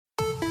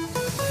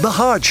The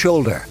Hard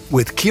Shoulder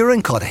with Kieran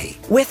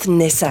with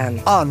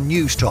Nissan on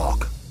News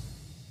Talk.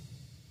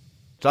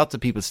 Lots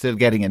of people still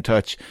getting in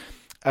touch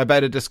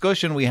about a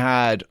discussion we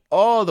had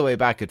all the way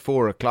back at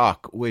 4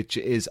 o'clock, which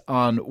is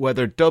on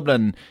whether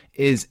Dublin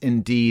is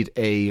indeed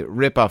a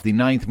rip-off, the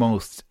 9th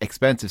most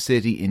expensive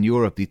city in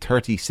Europe, the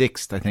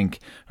 36th, I think,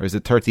 or is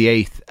it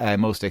 38th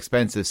most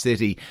expensive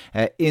city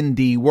in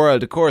the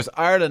world. Of course,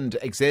 Ireland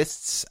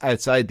exists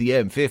outside the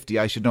M50.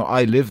 I should know,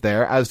 I live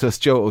there, as does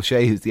Joe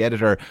O'Shea, who's the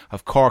editor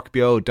of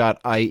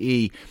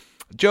CorkBeo.ie.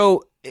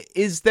 Joe,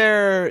 is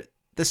there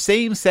the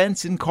same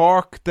sense in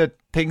Cork that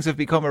things have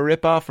become a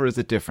rip-off, or is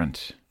it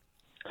different?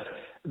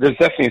 There's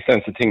definitely a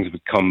sense that things have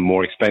become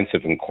more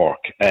expensive in Cork.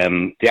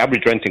 The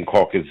average rent in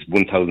Cork is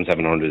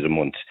 $1,700 a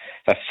month.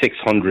 That's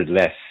 $600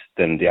 less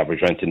than the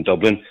average rent in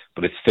Dublin,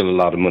 but it's still a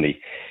lot of money.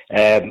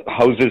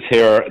 Houses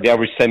here, the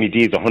average semi-D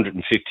is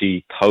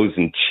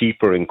 $150,000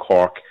 cheaper in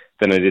Cork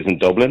than it is in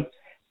Dublin,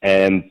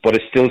 but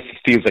it still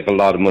feels like a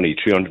lot of money,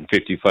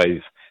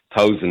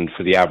 $355,000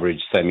 for the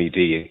average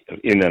semi-D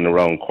in and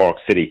around Cork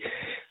City.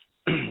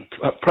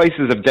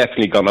 Prices have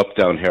definitely gone up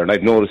down here, and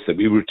I've noticed that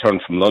we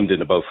returned from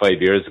London about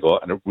 5 years ago,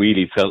 and it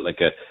really felt like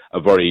a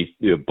very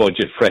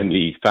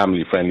budget-friendly,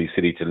 family-friendly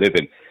city to live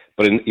in.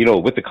 But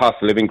with the cost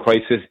of living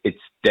crisis, it's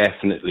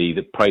definitely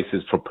the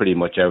prices for pretty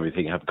much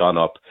everything have gone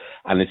up,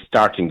 and it's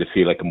starting to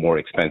feel like a more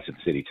expensive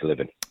city to live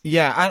in.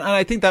 Yeah, and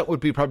I think that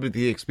would be probably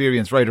the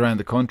experience right around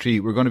the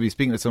country. We're going to be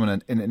speaking to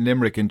someone in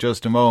Limerick in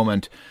just a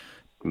moment,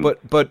 but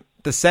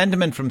the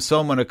sentiment from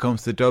some when it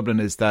comes to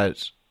Dublin is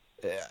that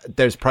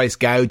there's price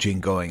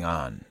gouging going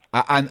on,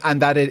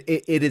 and that it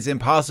is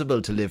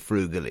impossible to live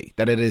frugally,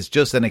 that it is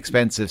just an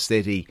expensive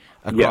city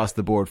across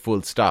the board,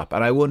 full stop.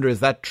 And I wonder,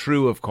 is that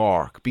true of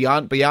Cork?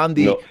 Beyond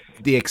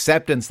the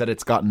acceptance that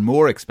it's gotten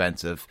more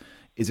expensive,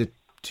 is it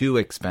too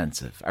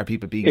expensive? Are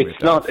people being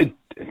ripped off?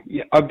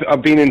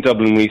 I've been in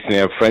Dublin recently.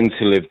 I have friends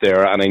who live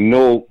there, and I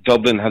know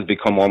Dublin has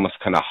become almost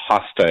kind of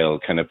hostile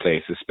kind of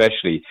place,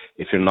 especially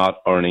if you're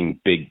not earning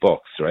big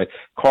bucks, right?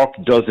 Cork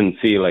doesn't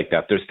feel like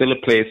that. There's still a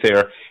place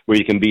there where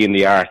you can be in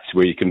the arts,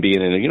 where you can be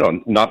in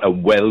not a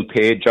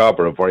well-paid job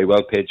or a very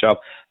well-paid job,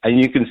 and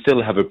you can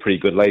still have a pretty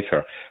good life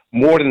here.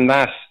 More than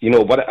that,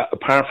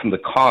 apart from the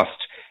cost,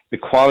 the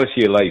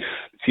quality of life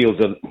feels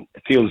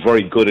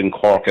very good in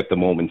Cork at the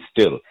moment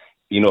still.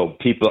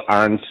 People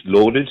aren't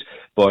loaded,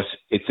 but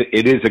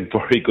it is a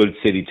very good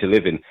city to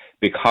live in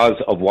because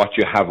of what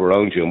you have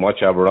around you. And what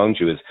you have around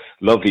you is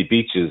lovely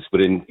beaches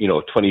within,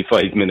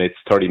 25 minutes,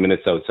 30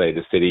 minutes outside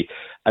the city.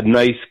 A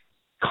nice,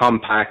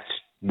 compact,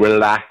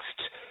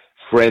 relaxed,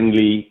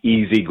 friendly,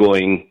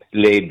 easygoing,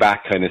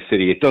 laid-back kind of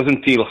city. It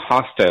doesn't feel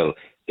hostile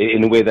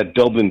in a way that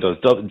Dublin does.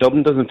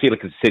 Dublin doesn't feel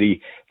like a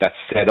city that's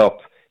set up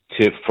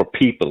for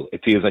people.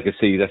 It feels like a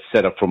city that's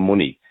set up for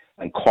money.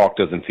 And Cork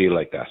doesn't feel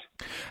like that.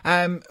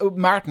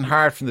 Martin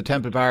Hart from the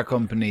Temple Bar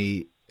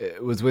Company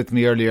was with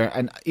me earlier,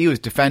 and he was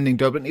defending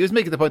Dublin. He was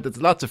making the point that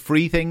there's lots of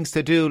free things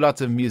to do,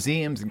 lots of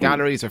museums and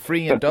galleries are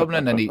free in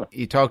Dublin, and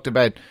he talked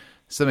about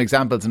some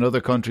examples in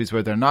other countries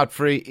where they're not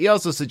free. He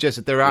also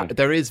suggested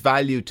there is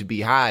value to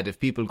be had if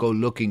people go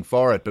looking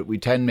for it, but we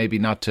tend maybe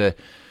not to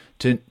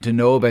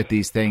know about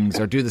these things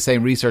or do the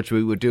same research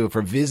we would do if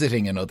we're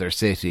visiting another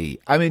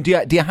city. I mean, do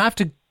you have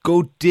to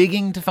go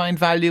digging to find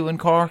value in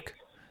Cork?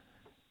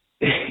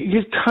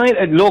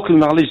 Local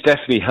knowledge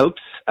definitely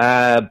helps,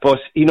 but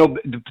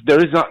there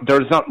is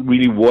not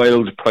really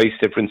wild price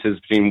differences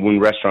between one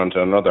restaurant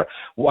and another,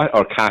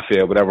 or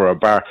cafe or whatever, or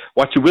bar.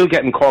 What you will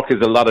get in Cork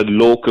is a lot of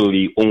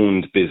locally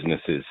owned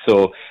businesses.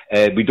 So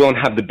we don't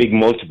have the big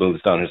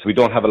multiples down here. So we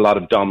don't have a lot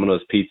of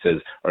Domino's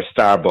pizzas or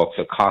Starbucks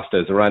or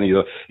Costa's or any.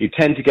 You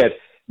tend to get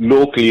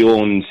locally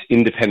owned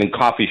independent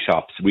coffee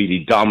shops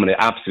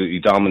absolutely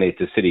dominate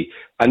the city.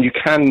 And you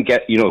can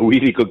get,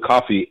 really good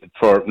coffee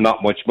for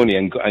not much money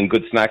and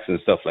good snacks and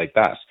stuff like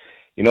that.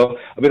 I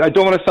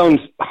don't want to sound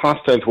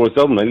hostile towards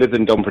Dublin. I lived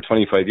in Dublin for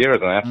 25 years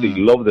and I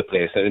absolutely love the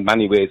place. And in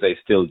many ways I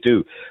still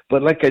do.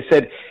 But like I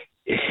said,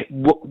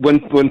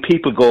 when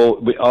people go,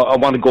 I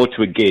want to go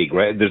to a gig,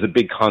 right? There's a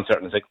big concert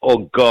and it's like,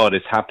 oh God,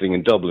 it's happening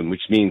in Dublin,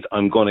 which means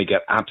I'm going to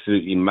get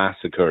absolutely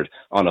massacred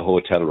on a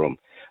hotel room.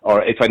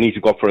 Or if I need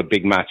to go for a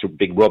big match, a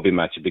big rugby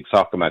match, a big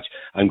soccer match,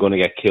 I'm going to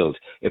get killed.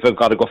 If I've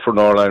got to go for an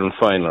All-Ireland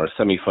final or a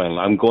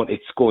semi-final,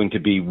 it's going to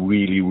be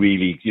really,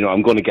 really,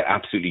 I'm going to get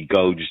absolutely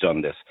gouged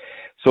on this.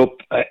 So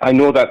I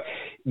know that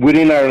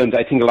within Ireland,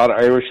 I think a lot of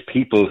Irish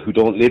people who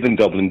don't live in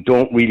Dublin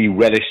don't really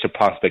relish the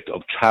prospect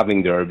of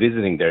travelling there or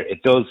visiting there.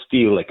 It does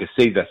feel like a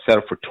city that's set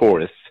up for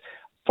tourists,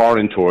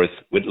 foreign tourists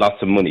with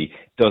lots of money.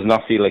 It does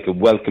not feel like a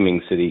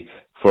welcoming city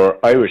for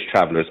Irish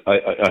travellers,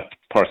 I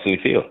personally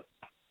feel.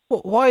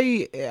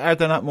 Why are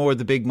there not more of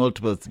the big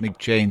multiples, the big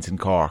chains in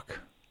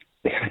Cork?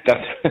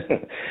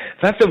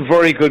 That's a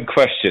very good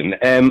question.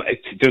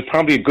 There's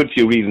probably a good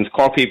few reasons.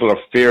 Cork people are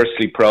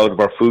fiercely proud of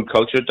our food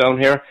culture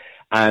down here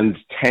and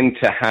tend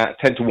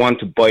to want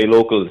to buy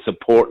local and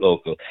support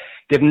local.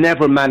 They've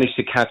never managed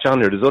to catch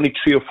on here. There's only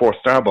 3 or 4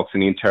 Starbucks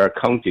in the entire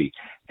county.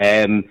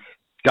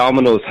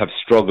 Domino's have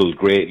struggled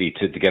greatly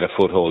to get a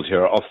foothold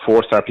here. Of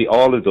 4-star,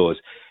 all of those.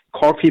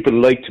 Cork people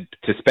like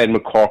to spend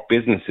with Cork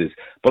businesses,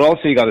 but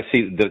also you got to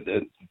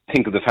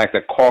think of the fact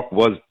that Cork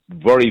was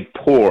very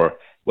poor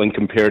when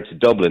compared to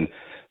Dublin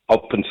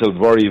up until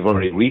very,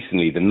 very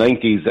recently. The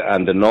 90s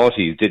and the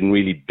noughties didn't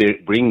really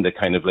bring the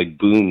kind of like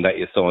boom that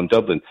you saw in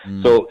Dublin.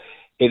 So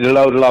it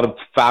allowed a lot of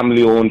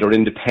family-owned or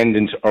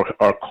independent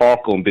or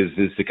Cork-owned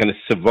business to kind of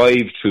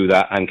survive through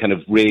that and kind of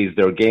raise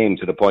their game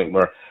to the point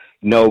where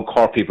now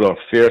Cork people are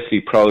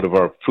fiercely proud of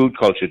our food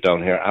culture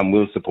down here and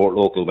will support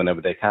local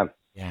whenever they can.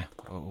 Yeah,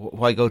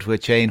 why go to a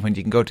chain when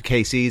you can go to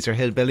KC's or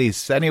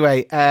Hillbillies?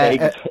 Anyway,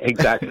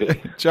 exactly.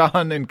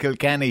 John in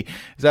Kilkenny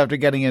is after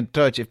getting in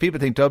touch. If people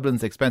think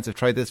Dublin's expensive,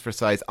 try this for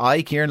size.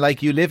 Kieran,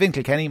 like you, live in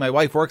Kilkenny. My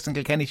wife works in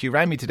Kilkenny. She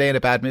rang me today in a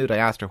bad mood. I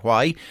asked her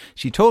why.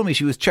 She told me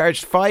she was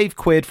charged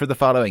 £5 for the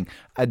following: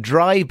 a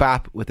dry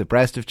bap with a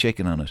breast of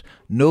chicken on it,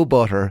 no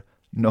butter,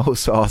 no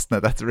sauce.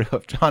 Now that's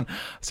real, John.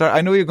 Sorry,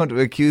 I know you're going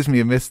to accuse me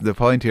of missing the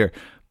point here,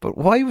 but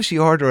why was she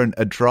ordering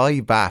a dry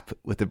bap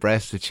with the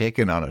breast of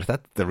chicken on it?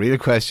 That's the real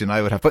question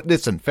I would have. But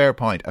listen, fair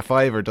point. A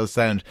fiver does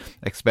sound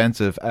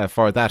expensive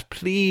for that.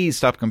 Please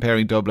stop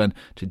comparing Dublin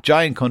to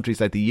giant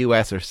countries like the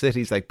US or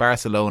cities like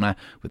Barcelona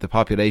with a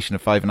population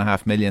of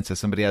 5.5 million. So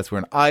somebody else, we're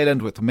an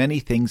island with many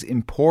things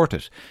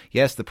imported.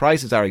 Yes, the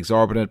prices are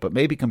exorbitant, but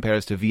maybe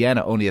compares to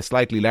Vienna, only a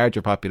slightly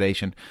larger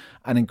population,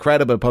 an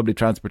incredible public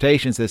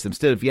transportation system.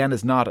 Still,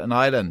 Vienna's not an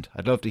island.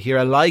 I'd love to hear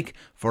a like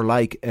for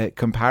like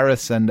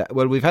comparison.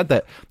 Well, we've had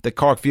the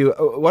Cork view.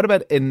 What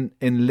about in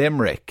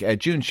Limerick?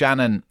 June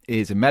Shannon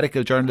is a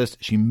medical journalist.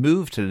 She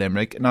moved to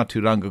Limerick not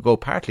too long ago,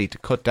 partly to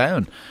cut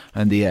down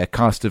on the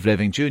cost of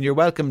living. June, you're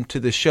welcome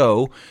to the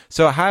show.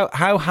 So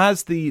how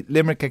has the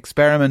Limerick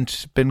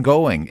experiment been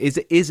going? Is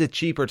it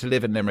cheaper to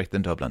live in Limerick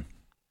than Dublin?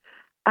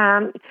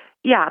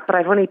 Yeah, but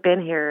I've only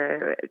been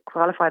here,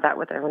 qualify that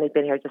with I've only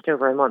been here just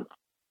over a month.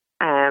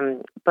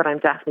 But I'm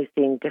definitely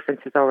seeing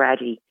differences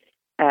already.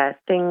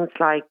 Things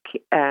like,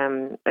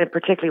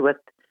 particularly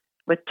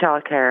with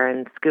childcare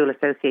and school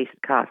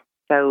associated costs.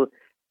 So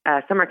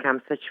summer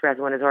camps, which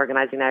everyone is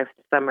organising now for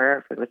the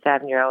summer for the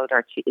 7-year-old,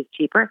 is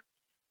cheaper.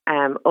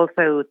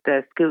 Also,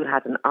 the school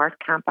had an art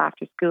camp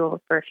after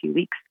school for a few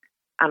weeks,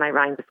 and I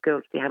rang the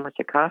school to see how much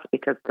it cost,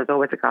 because there's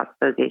always a cost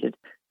associated.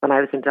 When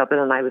I was in Dublin,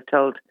 and I was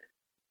told,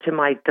 to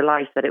my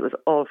delight, that it was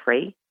all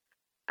free.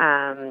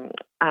 And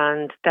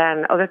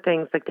then other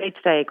things like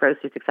day-to-day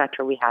groceries,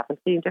 etc., we haven't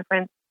seen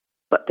difference.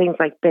 But things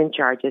like bin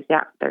charges,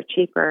 yeah, they're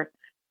cheaper.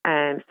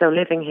 So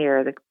living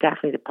here,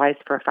 definitely the price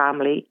for a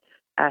family,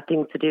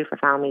 things to do for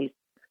families,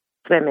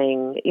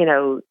 swimming,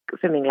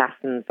 swimming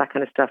lessons, that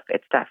kind of stuff,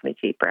 it's definitely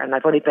cheaper. And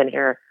I've only been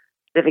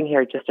living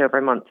here just over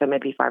a month, so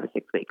maybe 5 or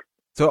 6 weeks.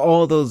 So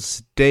all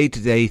those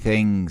day-to-day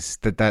things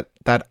that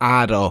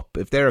add up,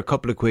 if they're a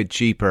couple of quid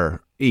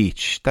cheaper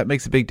each, that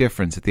makes a big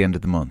difference at the end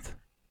of the month.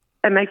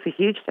 It makes a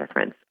huge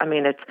difference. I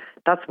mean,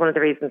 that's one of the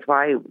reasons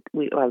why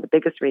the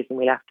biggest reason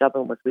we left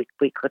Dublin was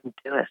we couldn't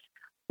do it.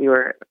 We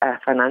were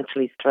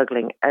financially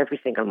struggling every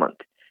single month.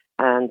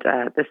 And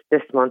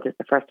this month is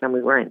the first time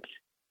we weren't.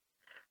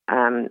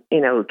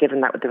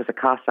 Given that there was a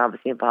cost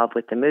obviously involved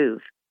with the move.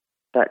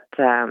 But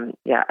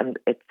and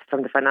it's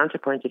from the financial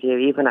point of view,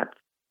 even at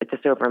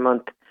just over a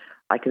month,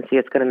 I can see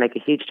it's going to make a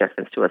huge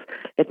difference to us.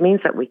 It means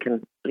that we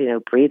can,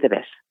 breathe a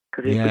bit,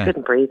 because we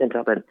couldn't breathe in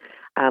Dublin.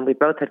 We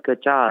both had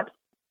good jobs.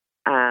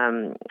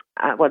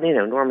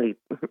 Normally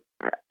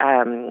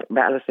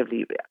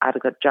relatively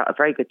adequate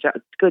very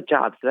good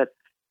jobs that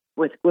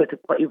with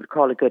what you would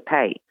call a good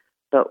pay.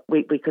 But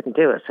we couldn't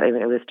do it. I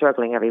mean, it was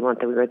struggling every month,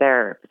 and we were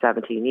there for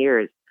 17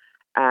 years.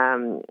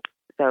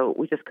 So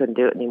we just couldn't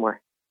do it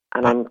anymore.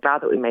 And I'm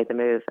glad that we made the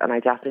move. And I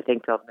definitely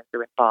think Dublin is a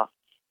rip-off.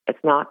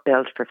 It's not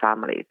built for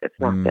families. It's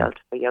not built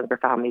for younger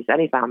families,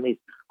 any families,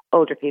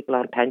 older people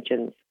on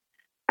pensions,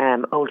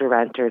 older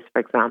renters, for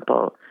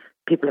example.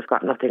 People have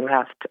got nothing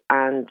left.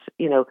 And,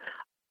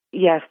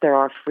 yes, there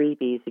are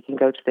freebies. You can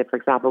go to for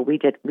example, we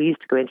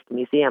used to go into the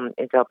museum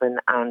in Dublin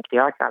and the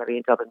art gallery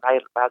in Dublin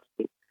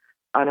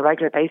on a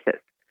regular basis.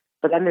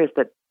 But then there's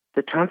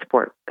the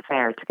transport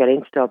fare to get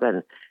into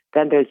Dublin.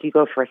 Then you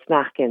go for a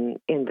snack in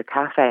the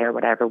cafe or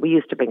whatever. We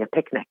used to bring a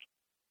picnic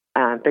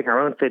and bring our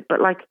own food.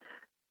 But like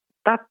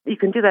that, you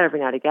can do that every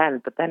now and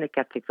again, but then it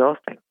gets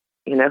exhausting,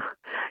 You're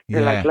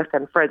like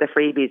looking for the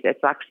freebies.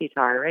 It's actually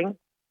tiring.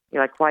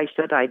 You're like, why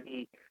should I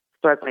be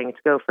struggling to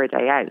go for a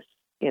day out,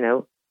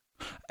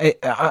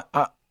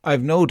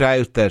 I've no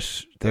doubt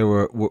that there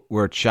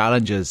were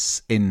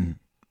challenges in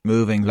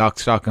moving lock,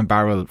 stock and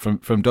barrel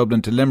from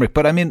Dublin to Limerick.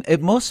 But I mean,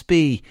 it must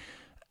be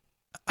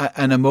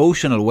an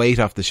emotional weight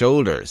off the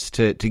shoulders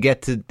to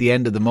get to the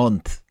end of the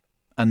month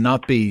and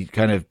not be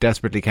kind of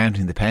desperately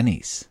counting the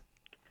pennies.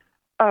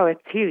 Oh,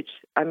 it's huge.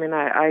 I mean,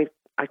 I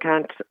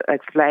can't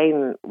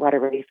explain what a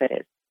relief it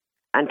is.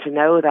 And to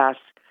know that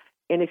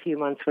in a few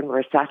months when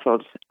we're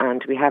settled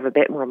and we have a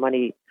bit more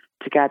money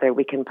together,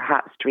 we can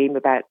perhaps dream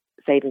about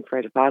saving for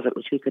a deposit,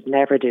 which we could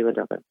never do in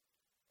Dublin.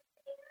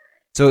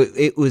 So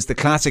it was the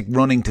classic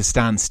running to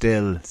stand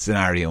still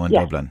scenario in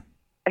Dublin.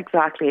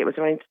 Exactly. It was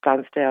running to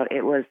stand still.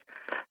 It was,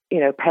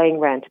 paying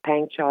rent,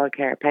 paying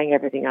childcare, paying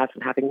everything else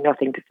and having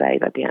nothing to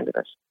save at the end of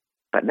it.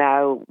 But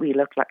now it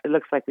looks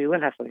like we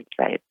will have something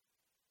to trade,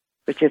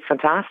 which is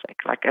fantastic.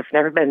 Like, I've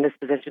never been in this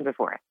position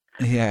before.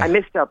 Yeah. I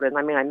miss Dublin.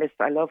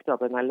 I love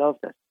Dublin. I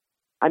loved it.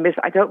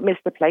 I don't miss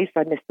the place.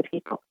 I miss the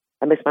people.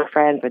 I miss my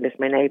friends. I miss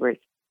my neighbours.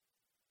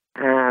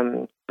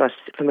 But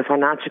from a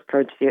financial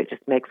point of view, it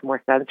just makes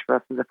more sense for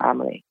us as a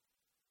family.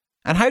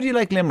 And how do you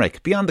like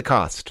Limerick, beyond the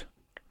cost?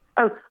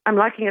 Oh, I'm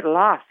liking it a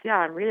lot. Yeah,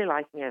 I'm really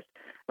liking it.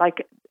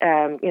 Like,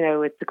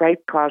 it's a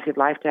great quality of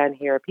life down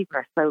here. People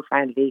are so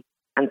friendly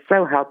and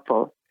so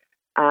helpful.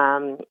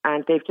 And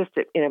they've just,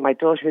 my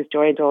daughter has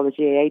joined all the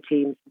GAA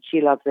teams.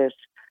 She loves it.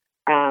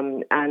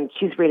 And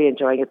she's really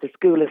enjoying it. The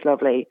school is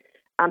lovely.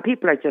 And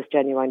people are just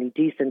genuinely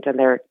decent, and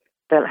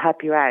they'll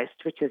help you out,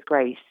 which is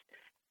great.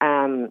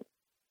 And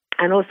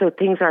also,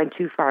 things aren't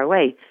too far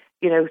away.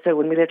 So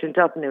when we lived in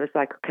Dublin, it was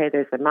like, okay,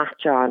 there's a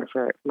match on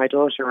for my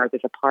daughter, or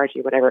there's a party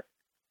or whatever.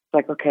 It's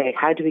like, okay,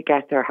 how do we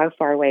get there? How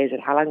far away is it?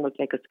 How long will it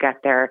take us to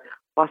get there?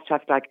 What's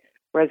traffic like?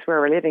 Whereas where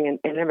we're living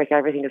in Limerick,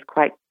 everything is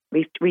quite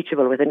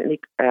reachable within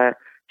a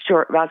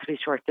relatively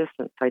short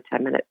distance, like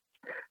 10 minutes.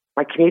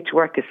 My commute to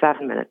work is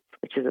 7 minutes,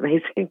 which is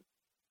amazing.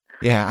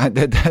 Yeah, and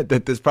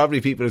there's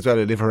probably people as well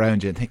who live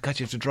around you and think, God,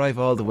 you have to drive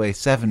all the way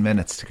 7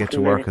 minutes to get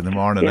to work in the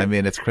morning. Yeah. I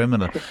mean, it's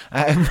criminal.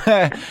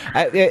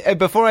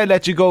 Before I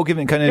let you go,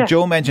 given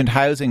Joe mentioned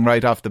housing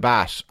right off the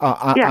bat,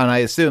 and I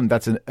assume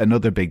that's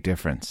another big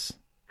difference.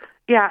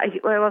 Yeah,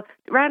 well,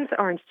 rents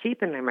aren't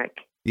cheap in Limerick.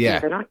 Yeah,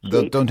 they're not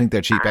cheap. Don't think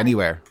they're cheap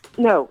anywhere.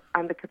 No,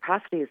 and the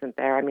capacity isn't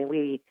there. I mean,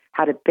 we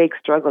had a big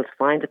struggle to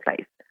find a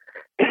place,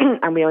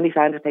 and we only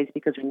found a place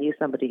because we knew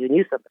somebody who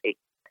knew somebody.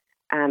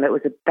 And that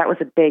was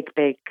a big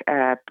thing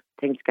to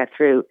get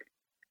through.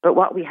 But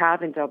what we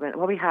have in Dublin,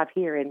 what we have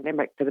here in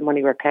Limerick for the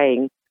money we're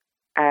paying,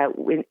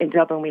 in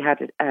Dublin we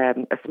had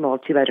a small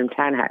 2-bedroom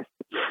townhouse,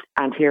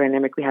 and here in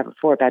Limerick we have a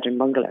 4-bedroom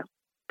bungalow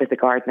with a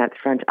garden at the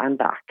front and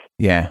back.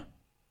 Yeah.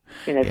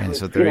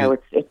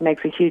 It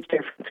makes a huge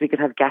difference. We could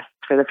have guests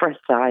for the first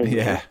time.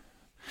 Yeah.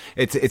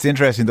 It's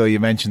interesting though, you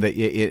mentioned that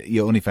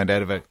you only found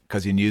out of it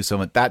because you knew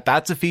someone.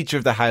 That's a feature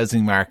of the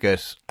housing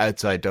market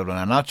outside Dublin.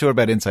 I'm not sure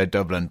about inside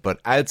Dublin,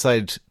 but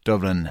outside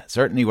Dublin,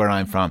 certainly where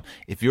I'm from,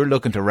 if you're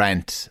looking to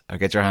rent or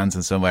get your hands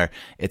on somewhere,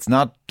 it's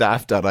not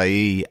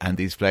daft.ie and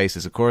these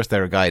places. Of course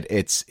they're a guide.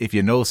 It's if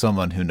you know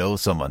someone who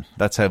knows someone.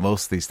 That's how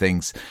most of these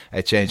things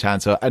change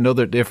hands. So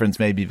another difference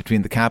maybe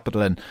between the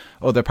capital and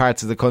other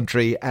parts of the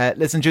country.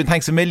 Listen, June,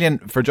 thanks a million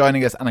for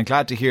joining us, and I'm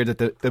glad to hear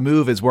that the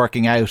move is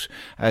working out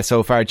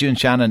so far. June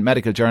Shannon,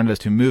 medical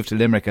journalist who moved to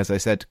Limerick, as I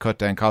said, to cut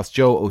down costs.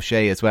 Joe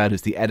O'Shea as well,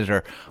 who's the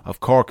editor of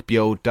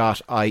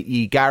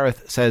CorkBeo.ie.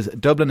 Gareth says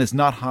Dublin is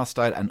not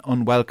hostile and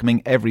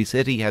unwelcoming. Every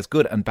city has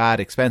good and bad,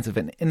 expensive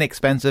and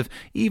inexpensive.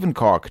 Even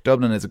Cork.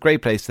 Dublin is a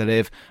great place to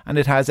live and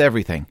it has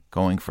everything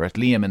going for it.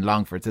 Liam in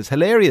Longford says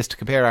hilarious to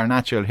compare our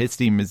Natural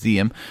History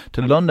Museum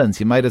to London's.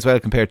 You might as well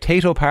compare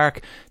Tato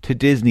Park to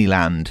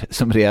Disneyland.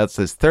 Somebody else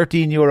says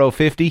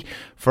 €13.50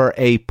 for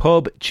a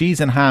pub cheese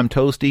and ham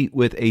toastie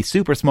with a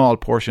super small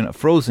portion of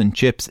frozen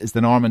chips is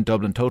the Norman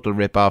Dublin total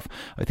rip-off.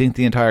 I think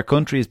the entire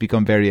country has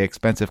become very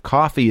expensive.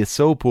 Coffee is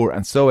so poor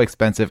and so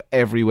expensive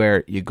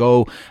everywhere you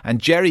go.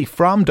 And Jerry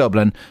from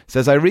Dublin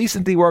says, I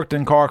recently worked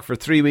in Cork for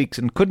 3 weeks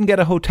and couldn't get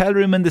a hotel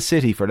room in the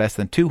city for less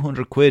than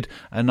 £200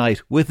 a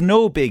night with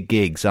no big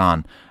gigs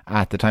on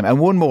at the time. And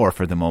one more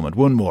for the moment,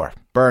 one more.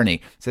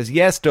 Bernie says,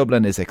 yes,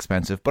 Dublin is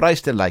expensive, but I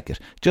still like it.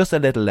 Just a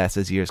little less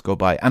as years go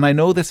by. And I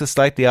know this is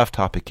slightly off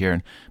topic,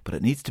 Kieran, but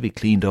it needs to be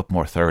cleaned up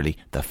more thoroughly.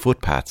 The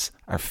footpaths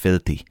are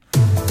filthy.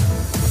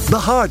 The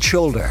Hard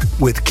Shoulder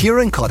with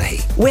Kieran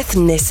Cuddihy. With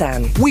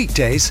Nissan.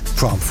 Weekdays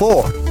from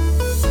 4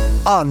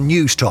 on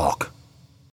News Talk.